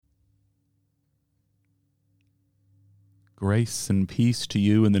Grace and peace to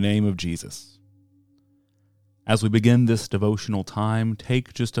you in the name of Jesus. As we begin this devotional time,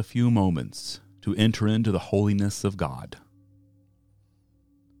 take just a few moments to enter into the holiness of God.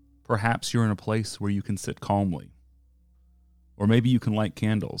 Perhaps you're in a place where you can sit calmly, or maybe you can light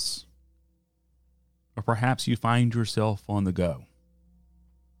candles, or perhaps you find yourself on the go.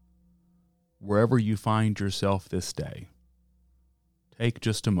 Wherever you find yourself this day, take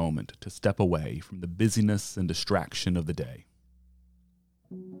just a moment to step away from the busyness and distraction of the day.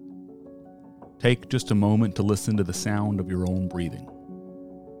 Take just a moment to listen to the sound of your own breathing.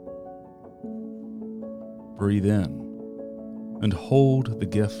 Breathe in and hold the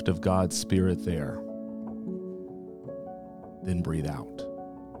gift of God's Spirit there. Then breathe out.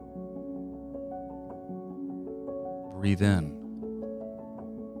 Breathe in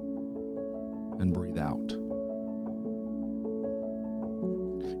and breathe out.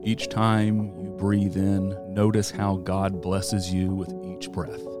 Each time you breathe in, notice how God blesses you with each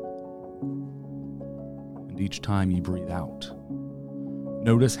breath. And each time you breathe out,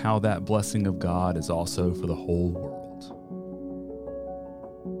 notice how that blessing of God is also for the whole world.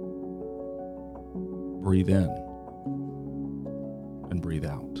 Breathe in and breathe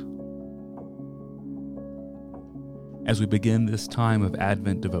out. As we begin this time of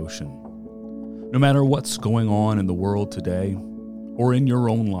Advent devotion, no matter what's going on in the world today, or in your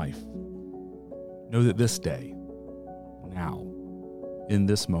own life, know that this day, now, in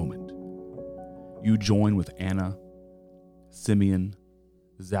this moment, you join with Anna, Simeon,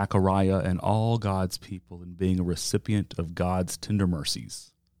 Zechariah, and all God's people in being a recipient of God's tender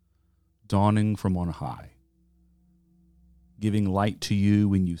mercies, dawning from on high, giving light to you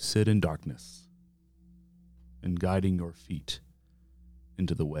when you sit in darkness, and guiding your feet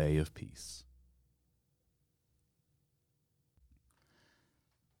into the way of peace.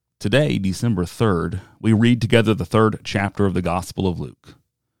 Today, December 3rd, we read together the third chapter of the Gospel of Luke.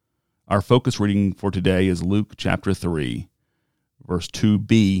 Our focus reading for today is Luke chapter 3, verse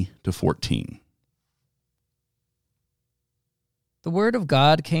 2b to 14. The word of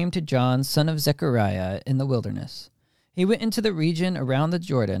God came to John, son of Zechariah, in the wilderness. He went into the region around the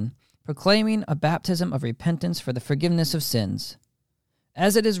Jordan, proclaiming a baptism of repentance for the forgiveness of sins.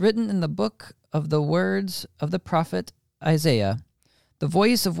 As it is written in the book of the words of the prophet Isaiah, the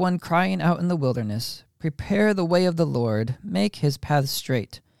voice of one crying out in the wilderness, "Prepare the way of the Lord, make his paths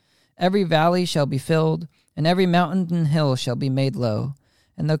straight. Every valley shall be filled, and every mountain and hill shall be made low,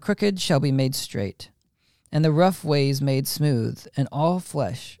 and the crooked shall be made straight, and the rough ways made smooth, and all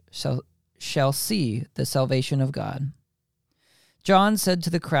flesh shall see the salvation of God." John said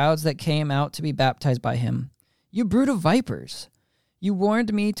to the crowds that came out to be baptized by him, "You brood of vipers! You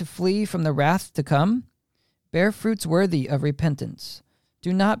warned me to flee from the wrath to come? Bear fruits worthy of repentance.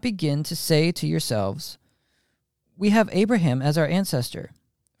 Do not begin to say to yourselves, 'We have Abraham as our ancestor.'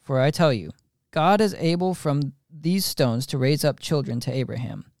 For I tell you, God is able from these stones to raise up children to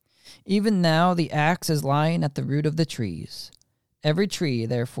Abraham. Even now the axe is lying at the root of the trees. Every tree,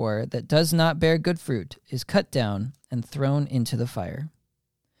 therefore, that does not bear good fruit is cut down and thrown into the fire."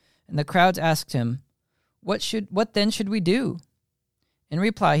 And the crowds asked him, What then should we do?" In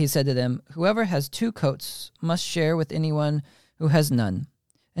reply he said to them, "Whoever has 2 coats must share with anyone who has none,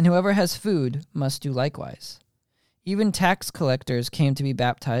 and whoever has food must do likewise." Even tax collectors came to be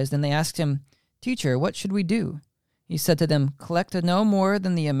baptized, and they asked him, "Teacher, what should we do?" He said to them, "Collect no more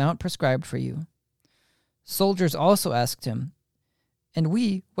than the amount prescribed for you." Soldiers also asked him, "And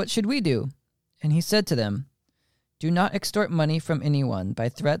we, what should we do?" And he said to them, "Do not extort money from anyone by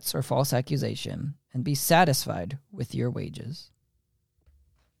threats or false accusation, and be satisfied with your wages."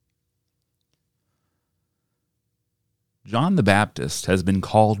 John the Baptist has been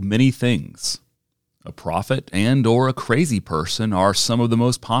called many things. A prophet and or a crazy person are some of the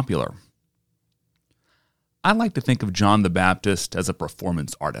most popular. I like to think of John the Baptist as a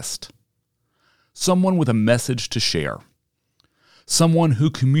performance artist. Someone with a message to share. Someone who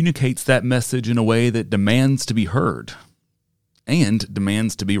communicates that message in a way that demands to be heard and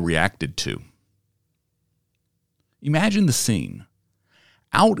demands to be reacted to. Imagine the scene.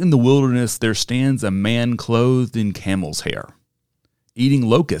 Out in the wilderness there stands a man clothed in camel's hair, eating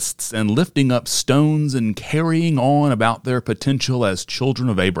locusts and lifting up stones and carrying on about their potential as children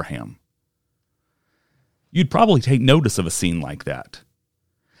of Abraham. You'd probably take notice of a scene like that.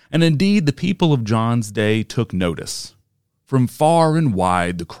 And indeed, the people of John's day took notice. From far and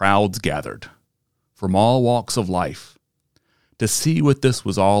wide the crowds gathered, from all walks of life, to see what this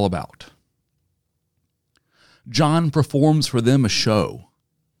was all about. John performs for them a show,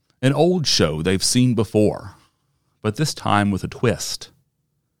 an old show they've seen before, but this time with a twist.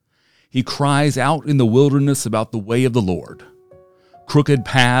 He cries out in the wilderness about the way of the Lord. Crooked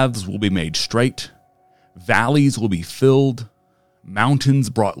paths will be made straight, valleys will be filled, mountains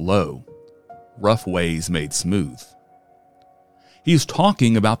brought low, rough ways made smooth. He's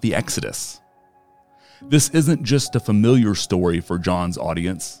talking about the Exodus. This isn't just a familiar story for John's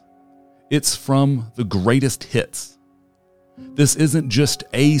audience. It's from the greatest hits. This isn't just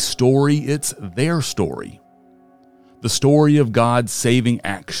a story, it's their story. The story of God's saving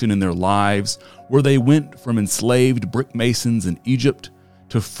action in their lives, where they went from enslaved brick masons in Egypt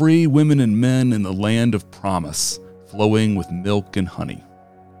to free women and men in the land of promise, flowing with milk and honey.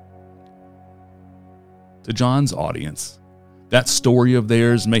 To John's audience, that story of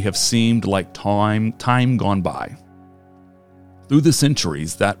theirs may have seemed like time gone by. Through the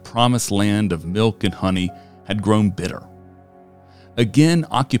centuries, that promised land of milk and honey had grown bitter. Again,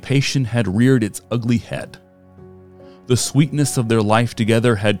 occupation had reared its ugly head. The sweetness of their life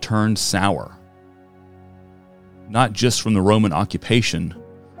together had turned sour. Not just from the Roman occupation,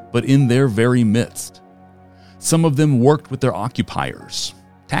 but in their very midst. Some of them worked with their occupiers,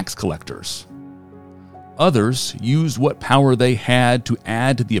 tax collectors. Others used what power they had to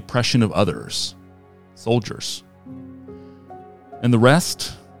add to the oppression of others, soldiers. And the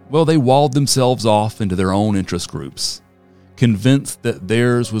rest, well, they walled themselves off into their own interest groups, convinced that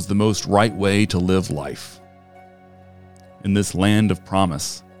theirs was the most right way to live life. In this land of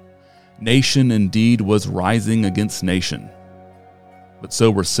promise, nation indeed was rising against nation, but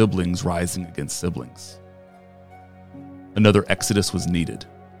so were siblings rising against siblings. Another exodus was needed.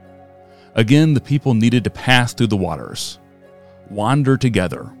 Again, the people needed to pass through the waters, wander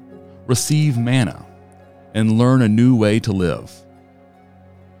together, receive manna, and learn a new way to live.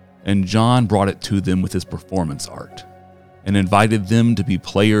 And John brought it to them with his performance art and invited them to be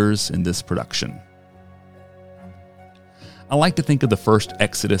players in this production. I like to think of the first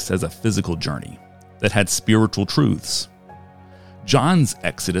Exodus as a physical journey that had spiritual truths. John's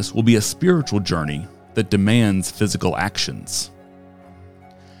Exodus will be a spiritual journey that demands physical actions.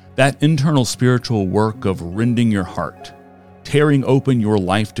 That internal spiritual work of rending your heart, tearing open your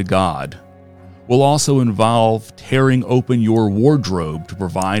life to God, will also involve tearing open your wardrobe to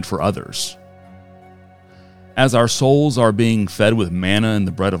provide for others. As our souls are being fed with manna and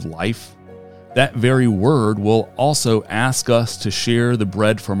the bread of life, that very word will also ask us to share the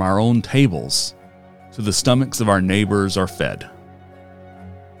bread from our own tables so the stomachs of our neighbors are fed.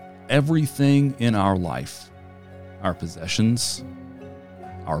 Everything in our life, our possessions,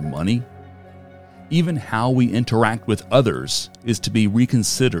 our money, even how we interact with others, is to be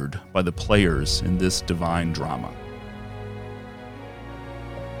reconsidered by the players in this divine drama.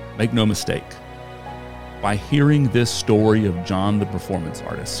 Make no mistake, by hearing this story of John the performance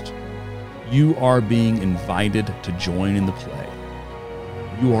artist, you are being invited to join in the play.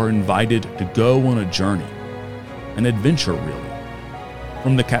 You are invited to go on a journey, an adventure really,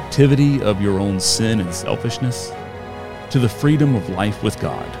 from the captivity of your own sin and selfishness to the freedom of life with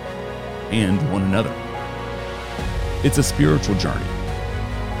God and one another. It's a spiritual journey,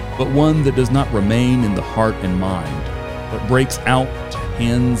 but one that does not remain in the heart and mind, but breaks out to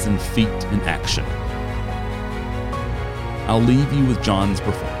hands and feet in action. I'll leave you with John's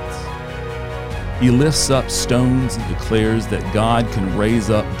performance. He lifts up stones and declares that God can raise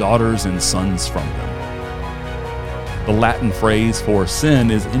up daughters and sons from them. The Latin phrase for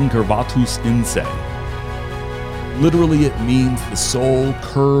sin is incurvatus in se. Literally, it means the soul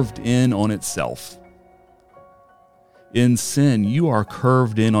curved in on itself. In sin, you are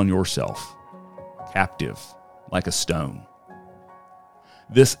curved in on yourself, captive, like a stone.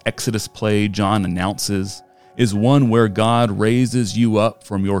 This Exodus play, John announces, is one where God raises you up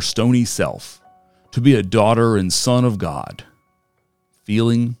from your stony self to be a daughter and son of God,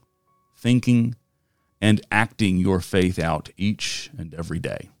 feeling, thinking, and acting your faith out each and every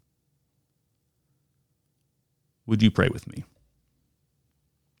day. Would you pray with me?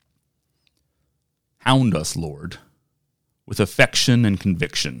 Hound us, Lord, with affection and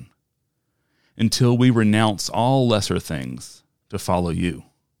conviction, until we renounce all lesser things to follow you.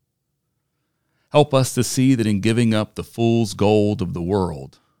 Help us to see that in giving up the fool's gold of the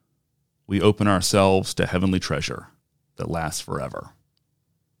world, we open ourselves to heavenly treasure that lasts forever.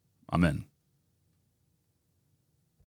 Amen.